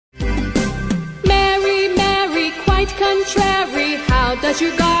contrary, how does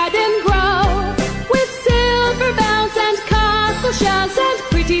your garden grow? With silver bells and cockle shells and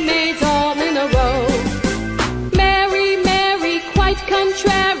pretty maids all in a row. Mary, Mary, quite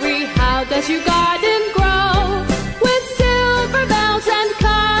contrary, how does your garden grow? With silver bells and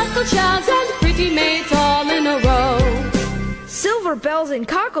cockle shells and pretty maids all in a row. Silver bells and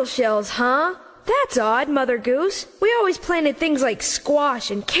cockle shells, huh? That's odd, Mother Goose. We always planted things like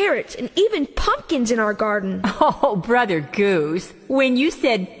squash and carrots and even pumpkins in our garden. Oh, Brother Goose, when you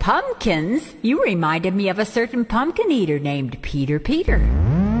said pumpkins, you reminded me of a certain pumpkin eater named Peter Peter.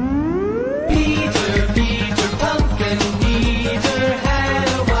 Peter, Peter, pumpkin eater, had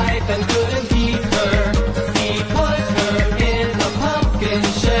a wife and couldn't keep her. He put her in a pumpkin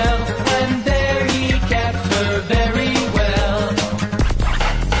shell, and there he kept her very well.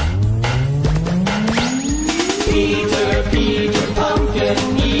 Peter, Peter, pumpkin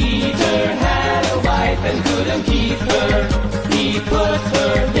eater, had a wife and couldn't keep her. He put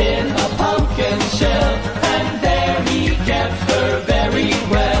her in a pumpkin shell, and there he kept her very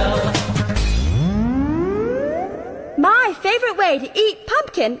well. My favorite way to eat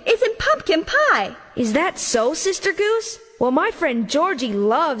pumpkin is in pumpkin pie. Is that so, Sister Goose? Well, my friend Georgie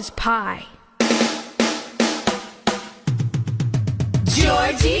loves pie.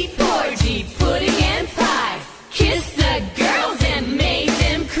 Georgie, Porgy, pudding and pie, kissed the girls and made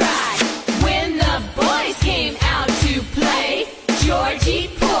them cry. When the boys came out to play, Georgie,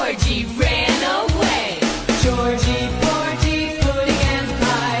 Porgy ran away. Georgie, Porgy, pudding and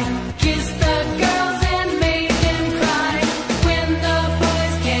pie, kissed the girls and made them cry. When the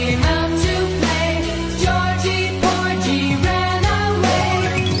boys came out to play, Georgie, Porgy ran away.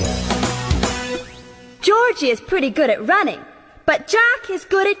 Georgie is pretty good at running, but Jack is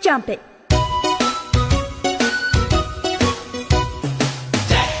good at jumping.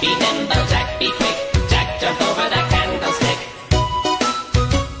 Jack be nimble, Jack be quick, Jack jump over the candlestick.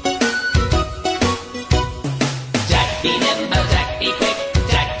 Jack be nimble, Jack be quick,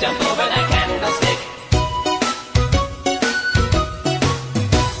 Jack jump over the candlestick.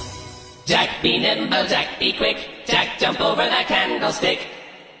 Jack be nimble, Jack be quick, Jack jump over the candlestick.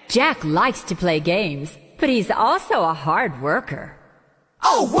 Jack likes to play games, but he's also a hard worker.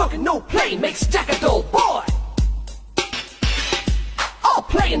 All work and no play makes Jack a dull boy. All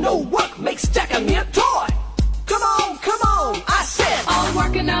play and no work makes Jack a mere toy. Come on, I said. All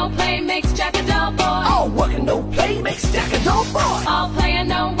work and no play makes Jack a dull boy. All work and no play makes Jack a dull boy. All play and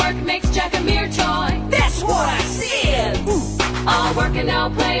no work makes Jack a mere toy. That's what I said. All work and no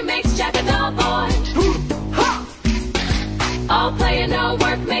play makes Jack a dull boy. Ha! All play and no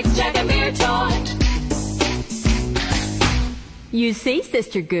work makes Jack a mere toy. You see,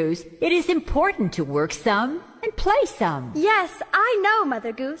 Sister Goose, it is important to work some and play some. Yes, I know,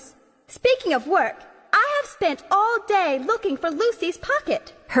 Mother Goose. Speaking of work, I have spent all day looking for Lucy's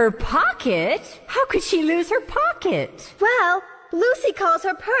pocket. Her pocket? How could she lose her pocket? Well, Lucy calls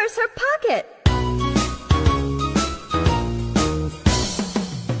her purse her pocket.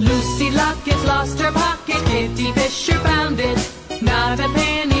 Lucy Locket lost her pocket, Kitty Fisher found it. Not a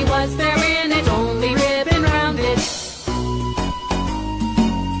penny was there in it, only ribbon round it.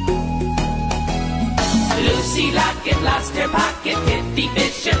 Lucy Locket lost her pocket, Kitty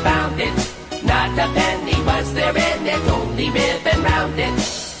Fisher found it. Not a penny was there in it, only ribbon round it.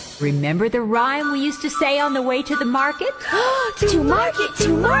 Remember the rhyme we used to say on the way to the market? To market, to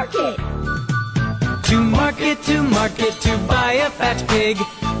market. To market, to buy a fat pig.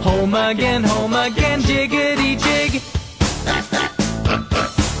 Home again, jiggity jig.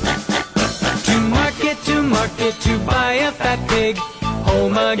 To market, to buy a fat pig.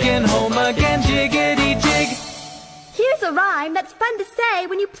 Home again, jiggity jig. Here's a rhyme that's fun to say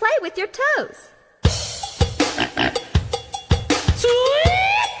when you play with your toes.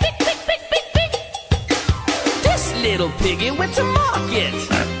 Sweet, pick, pick, pick, pick, pick. This little piggy went to market.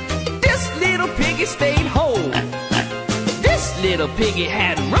 This little piggy stayed home. This little piggy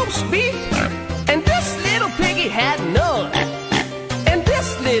had roast beef, and this little piggy had none. And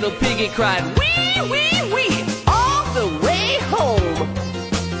this little piggy cried, wee, wee, wee, all the way home.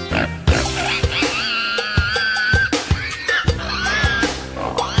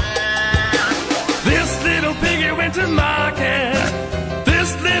 This little piggy went to market.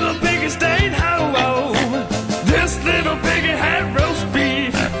 This little piggy stayed home. This little piggy had roast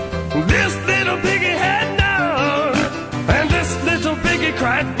beef. This little piggy had none. And this little piggy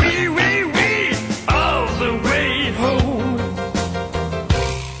cried, wee, wee, wee, all the way home.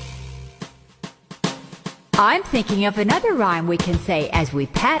 I'm thinking of another rhyme we can say as we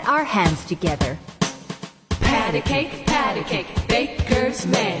pat our hands together. Pat a cake, baker's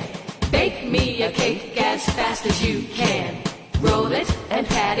man. Bake me a cake as fast as you can. Roll it and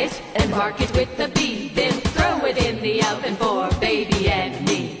pat it and mark it with the B. Then throw it in the oven for baby and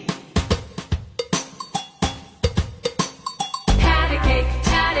me. Pat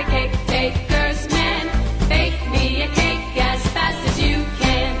a cake, baker's man. Bake me a cake as fast as you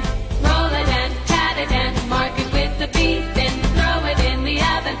can. Roll it and pat it and mark it with the B. Then throw it in the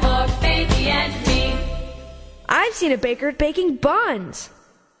oven for baby and me. I've seen a baker baking buns.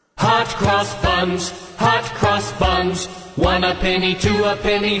 Hot cross buns, hot cross buns. 1 a penny, 2 a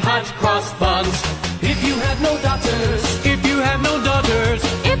penny, hot cross buns. If you have no daughters, If you have no daughters,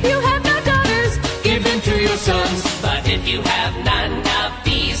 If you have no daughters, give them to your sons. but if you have none of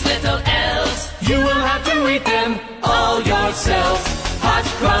these little elves, You will have to eat them all yourselves. Hot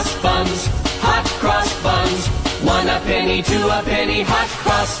cross buns, hot cross buns. 1 a penny, 2 a penny, hot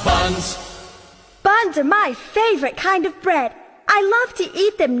cross buns. Buns are my favorite kind of bread. I love to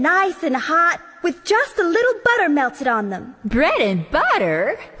eat them nice and hot with just a little butter melted on them. Bread and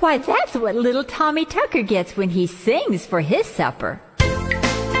butter? Why, that's what little Tommy Tucker gets when he sings for his supper.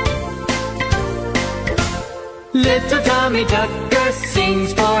 Little Tommy Tucker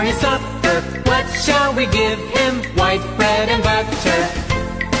sings for his supper. What shall we give him? White bread and butter.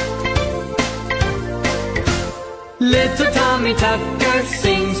 Little Tommy Tucker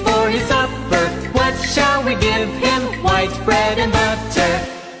sings for his supper. What shall we give him? White bread and butter.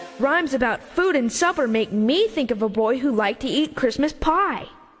 Rhymes about food and supper make me think of a boy who liked to eat Christmas pie.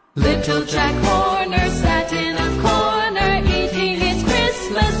 Little Jack Horner sat in a corner eating his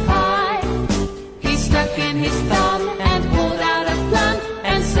Christmas pie. He stuck in his thumb and pulled out a plum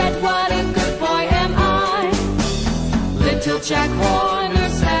and said, "What a good boy am I." Little Jack Horner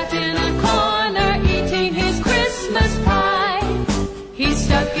sat in a corner eating his Christmas pie. He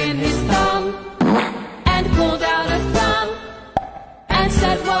stuck in his thumb and pulled out a thumb and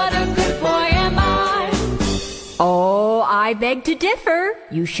said, "What a good boy am I." Oh, I beg to differ.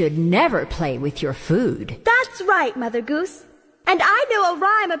 You should never play with your food. That's right, Mother Goose. And I know a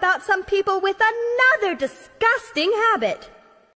rhyme about some people with another disgusting habit.